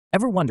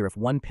Ever wonder if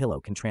one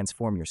pillow can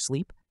transform your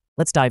sleep?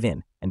 Let's dive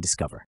in and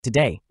discover.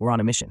 Today, we're on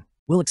a mission.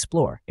 We'll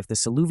explore if the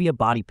Siluvia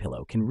Body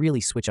Pillow can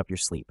really switch up your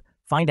sleep,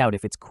 find out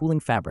if its cooling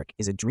fabric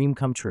is a dream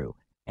come true,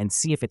 and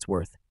see if it's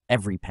worth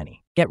every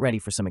penny. Get ready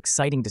for some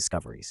exciting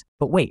discoveries.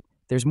 But wait,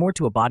 there's more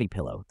to a body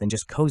pillow than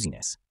just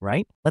coziness,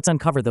 right? Let's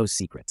uncover those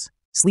secrets.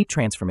 Sleep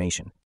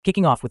transformation.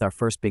 Kicking off with our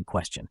first big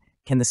question,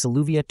 can the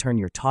Siluvia turn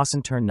your toss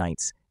and turn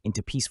nights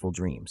into peaceful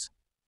dreams?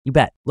 You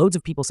bet. Loads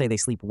of people say they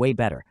sleep way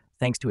better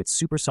thanks to its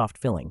super soft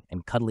filling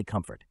and cuddly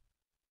comfort.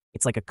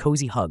 It's like a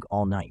cozy hug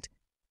all night.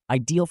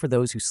 Ideal for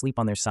those who sleep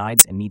on their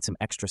sides and need some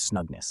extra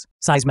snugness.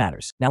 Size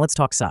matters. Now let's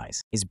talk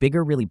size. Is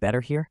bigger really better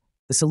here?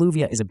 The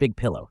Siluvia is a big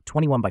pillow,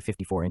 21 by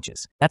 54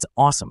 inches. That's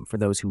awesome for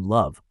those who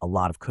love a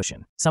lot of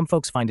cushion. Some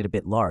folks find it a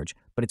bit large,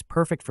 but it's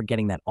perfect for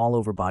getting that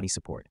all-over body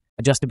support.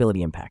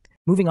 Adjustability impact.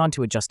 Moving on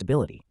to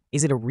adjustability.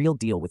 Is it a real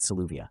deal with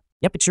Siluvia?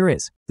 Yep, it sure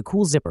is. The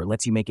cool zipper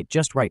lets you make it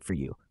just right for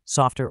you,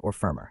 softer or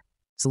firmer.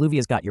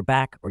 Siluvia's got your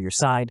back or your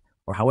side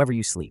or however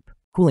you sleep.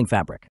 Cooling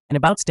fabric. And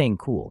about staying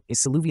cool, is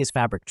Siluvia's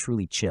fabric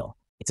truly chill?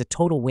 It's a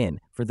total win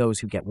for those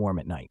who get warm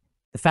at night.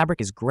 The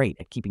fabric is great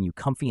at keeping you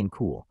comfy and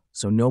cool,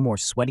 so no more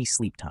sweaty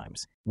sleep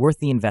times. Worth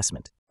the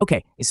investment.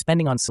 Okay, is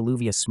spending on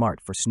Siluvia smart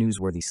for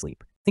snooze-worthy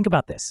sleep? Think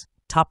about this.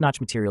 Top-notch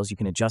materials, you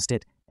can adjust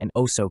it, and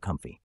oh so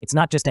comfy. It's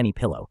not just any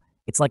pillow.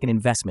 It's like an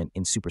investment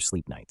in super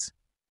sleep nights.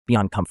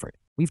 Beyond comfort.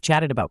 We've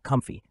chatted about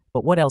comfy,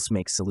 but what else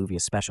makes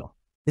Siluvia special?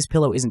 This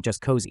pillow isn't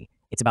just cozy.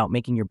 It's about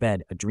making your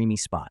bed a dreamy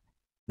spot.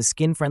 The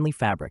skin-friendly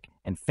fabric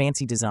and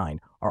fancy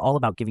design are all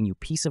about giving you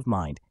peace of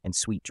mind and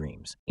sweet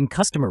dreams. In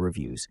customer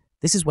reviews,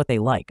 this is what they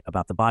like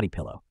about the body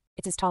pillow.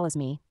 It's as tall as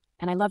me,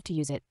 and I love to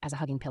use it as a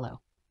hugging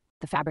pillow.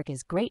 The fabric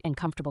is great and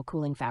comfortable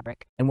cooling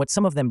fabric. And what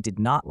some of them did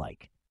not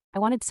like. I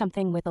wanted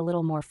something with a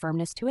little more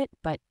firmness to it,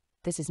 but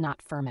this is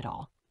not firm at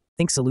all.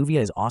 Think Siluvia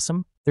is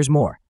awesome? There's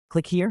more.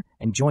 Click here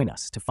and join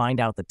us to find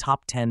out the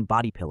top 10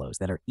 body pillows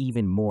that are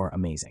even more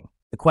amazing.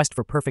 The quest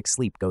for perfect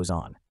sleep goes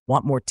on.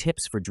 Want more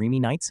tips for dreamy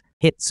nights?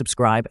 Hit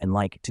subscribe and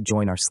like to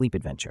join our sleep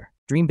adventure.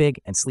 Dream big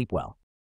and sleep well.